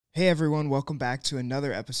Hey everyone, welcome back to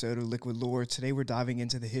another episode of Liquid Lore. Today we're diving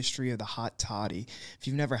into the history of the hot toddy. If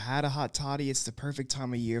you've never had a hot toddy, it's the perfect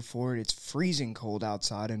time of year for it. It's freezing cold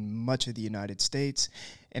outside in much of the United States,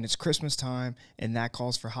 and it's Christmas time, and that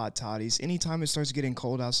calls for hot toddies. Anytime it starts getting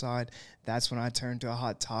cold outside, that's when I turn to a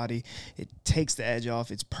hot toddy. It takes the edge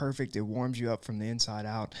off. It's perfect. It warms you up from the inside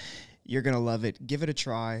out. You're going to love it. Give it a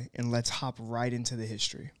try, and let's hop right into the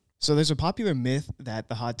history. So there's a popular myth that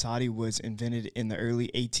the hot toddy was invented in the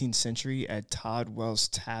early 18th century at Todwell's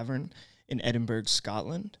Tavern in Edinburgh,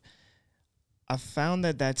 Scotland. I found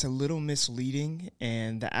that that's a little misleading,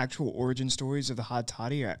 and the actual origin stories of the hot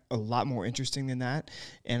toddy are a lot more interesting than that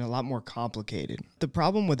and a lot more complicated. The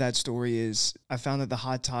problem with that story is I found that the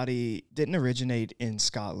hot toddy didn't originate in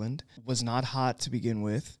Scotland, was not hot to begin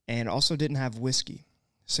with, and also didn't have whiskey.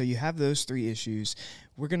 So you have those three issues.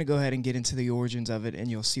 We're going to go ahead and get into the origins of it, and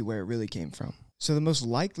you'll see where it really came from. So the most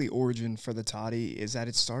likely origin for the toddy is that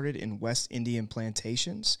it started in West Indian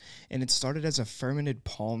plantations, and it started as a fermented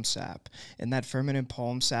palm sap. And that fermented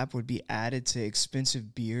palm sap would be added to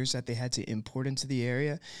expensive beers that they had to import into the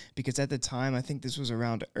area, because at the time, I think this was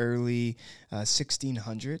around early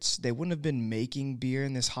 1600s, they wouldn't have been making beer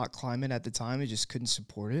in this hot climate at the time. It just couldn't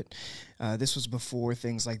support it. This was before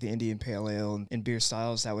things like the Indian Pale Ale and beer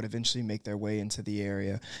styles that would eventually make their way into the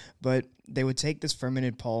area. But they would take this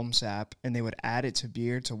fermented palm sap and they would add it to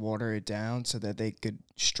beer to water it down so that they could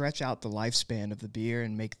stretch out the lifespan of the beer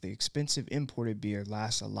and make the expensive imported beer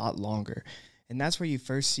last a lot longer. And that's where you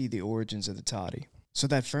first see the origins of the toddy. So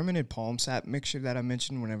that fermented palm sap mixture that I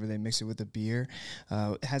mentioned whenever they mix it with the beer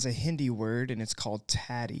has a Hindi word, and it's called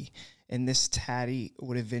taddy. And this taddy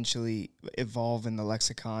would eventually evolve in the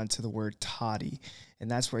lexicon to the word toddy. And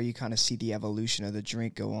that's where you kind of see the evolution of the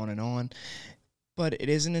drink go on and on. But it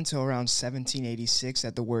isn't until around 1786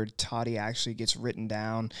 that the word toddy actually gets written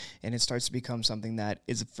down and it starts to become something that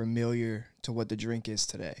is familiar to what the drink is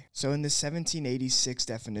today. So in the 1786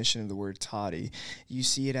 definition of the word toddy, you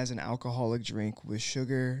see it as an alcoholic drink with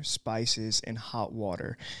sugar, spices, and hot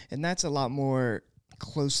water. And that's a lot more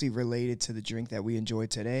closely related to the drink that we enjoy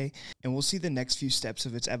today, and we'll see the next few steps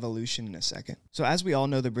of its evolution in a second. So as we all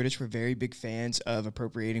know, the British were very big fans of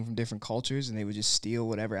appropriating from different cultures, and they would just steal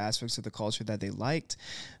whatever aspects of the culture that they liked.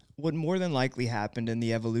 What more than likely happened in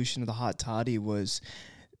the evolution of the hot toddy was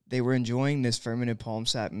they were enjoying this fermented palm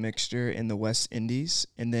sap mixture in the West Indies,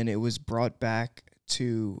 and then it was brought back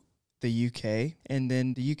to the UK, and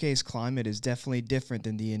then the UK's climate is definitely different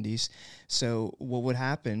than the Indies. So what would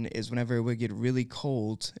happen is whenever it would get really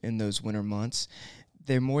cold in those winter months,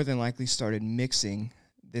 they more than likely started mixing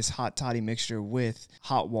this hot toddy mixture with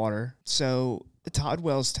hot water. So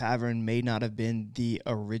Todwell's Tavern may not have been the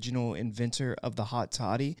original inventor of the hot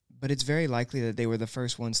toddy, but it's very likely that they were the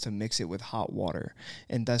first ones to mix it with hot water,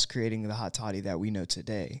 and thus creating the hot toddy that we know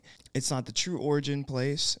today. It's not the true origin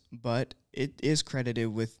place, but it is credited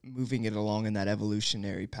with moving it along in that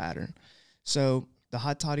evolutionary pattern. So the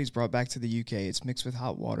hot toddy is brought back to the UK. It's mixed with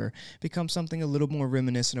hot water, becomes something a little more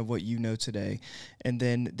reminiscent of what you know today. And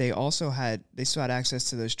then they still had access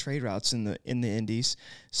to those trade routes in the Indies.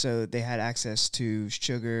 So they had access to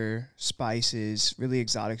sugar, spices, really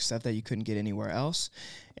exotic stuff that you couldn't get anywhere else.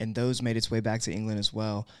 And those made its way back to England as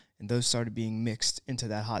well. And those started being mixed into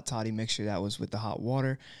that hot toddy mixture that was with the hot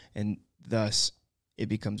water. And thus it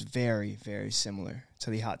becomes very, very similar to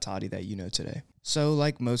the hot toddy that you know today. So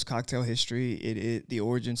like most cocktail history, the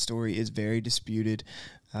origin story is very disputed.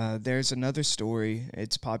 There's another story,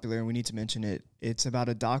 it's popular and we need to mention it. It's about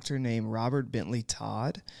a doctor named Robert Bentley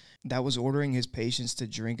Todd that was ordering his patients to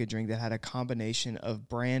drink a drink that had a combination of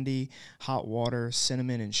brandy, hot water,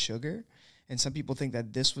 cinnamon, and sugar. And some people think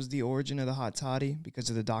that this was the origin of the hot toddy because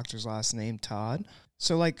of the doctor's last name, Todd.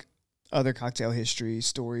 So like other cocktail history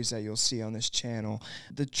stories that you'll see on this channel,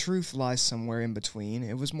 the truth lies somewhere in between.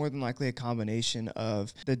 It was more than likely a combination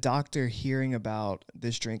of the doctor hearing about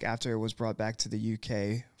this drink after it was brought back to the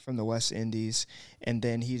UK from the West Indies, and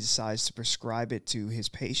then he decides to prescribe it to his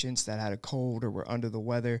patients that had a cold or were under the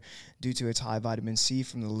weather due to its high vitamin C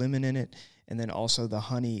from the lemon in it. And then also the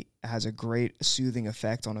honey has a great soothing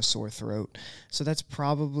effect on a sore throat. So that's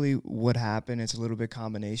probably what happened. It's a little bit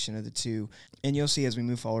combination of the two. And you'll see as we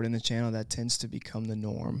move forward in the channel, that tends to become the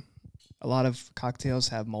norm. A lot of cocktails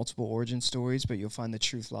have multiple origin stories, but you'll find the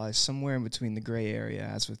truth lies somewhere in between the gray area,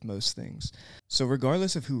 as with most things. So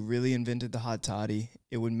regardless of who really invented the hot toddy,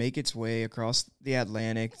 it would make its way across the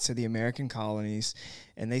Atlantic to the American colonies,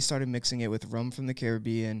 and they started mixing it with rum from the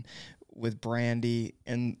Caribbean, with brandy,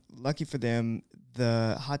 and lucky for them,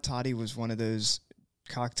 the hot toddy was one of those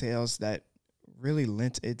cocktails that really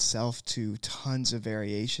lent itself to tons of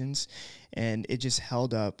variations, and it just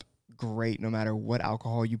held up great no matter what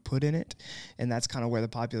alcohol you put in it. And that's kind of where the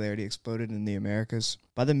popularity exploded in the Americas.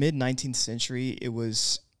 By the mid-19th century, it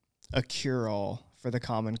was a cure-all for the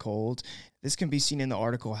common cold. This can be seen in the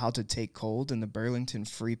article How to Take Cold in the Burlington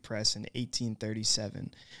Free Press in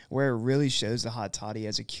 1837, where it really shows the hot toddy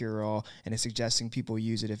as a cure-all and is suggesting people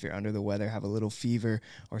use it if you're under the weather, have a little fever,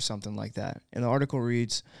 or something like that. And the article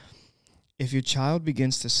reads, if your child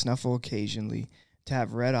begins to snuffle occasionally, to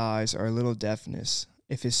have red eyes or a little deafness,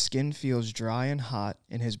 if his skin feels dry and hot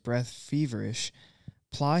and his breath feverish,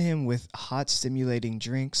 ply him with hot stimulating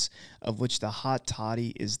drinks, of which the hot toddy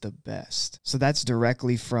is the best. So that's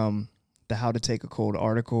directly from the How to Take a Cold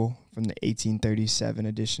article from the 1837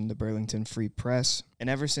 edition of the Burlington Free Press. And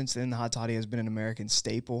ever since then, the hot toddy has been an American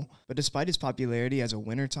staple. But despite its popularity as a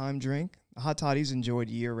wintertime drink, the hot toddy is enjoyed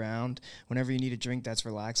year-round. Whenever you need a drink that's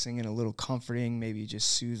relaxing and a little comforting, maybe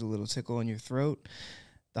just soothe a little tickle in your throat,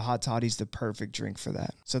 the hot toddy is the perfect drink for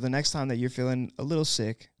that. So the next time that you're feeling a little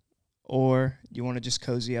sick, or you want to just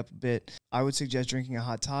cozy up a bit, I would suggest drinking a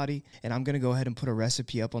hot toddy. And I'm going to go ahead and put a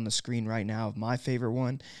recipe up on the screen right now of my favorite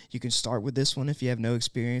one. You can start with this one if you have no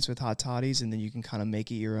experience with hot toddies, and then you can kind of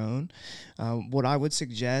make it your own. What I would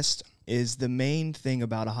suggest is the main thing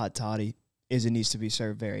about a hot toddy is it needs to be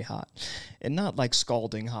served very hot. And not like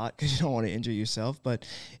scalding hot, because you don't want to injure yourself, but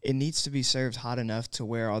it needs to be served hot enough to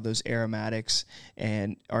where all those aromatics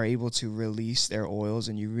and are able to release their oils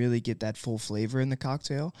and you really get that full flavor in the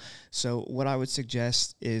cocktail. So what I would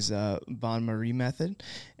suggest is a bain-marie method.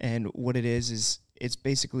 And what it is it's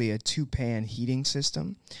basically a two-pan heating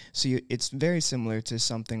system. So it's very similar to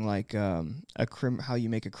something like how you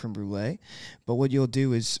make a creme brulee. But what you'll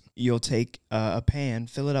do is you'll take a pan,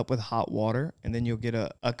 fill it up with hot water, and then you'll get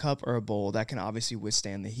a cup or a bowl that can obviously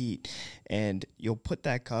withstand the heat. And you'll put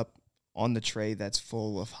that cup on the tray that's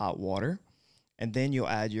full of hot water, and then you'll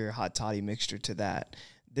add your hot toddy mixture to that.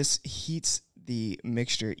 This heats the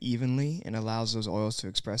mixture evenly and allows those oils to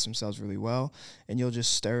express themselves really well. And you'll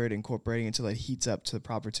just stir it, incorporating until it heats up to the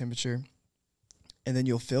proper temperature. And then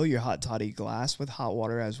you'll fill your hot toddy glass with hot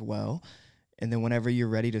water as well. And then whenever you're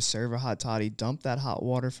ready to serve a hot toddy, dump that hot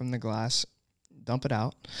water from the glass, dump it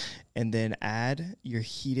out, and then add your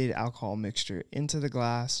heated alcohol mixture into the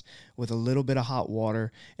glass with a little bit of hot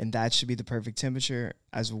water, and that should be the perfect temperature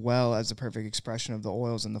as well as the perfect expression of the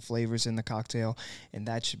oils and the flavors in the cocktail, and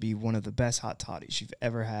that should be one of the best hot toddies you've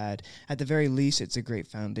ever had. At the very least, it's a great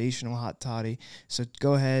foundational hot toddy. So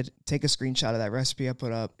go ahead, take a screenshot of that recipe I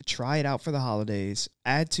put up, try it out for the holidays,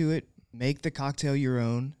 add to it, make the cocktail your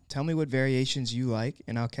own. Tell me what variations you like,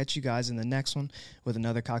 and I'll catch you guys in the next one with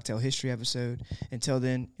another cocktail history episode. Until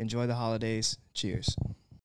then, enjoy the holidays. Cheers.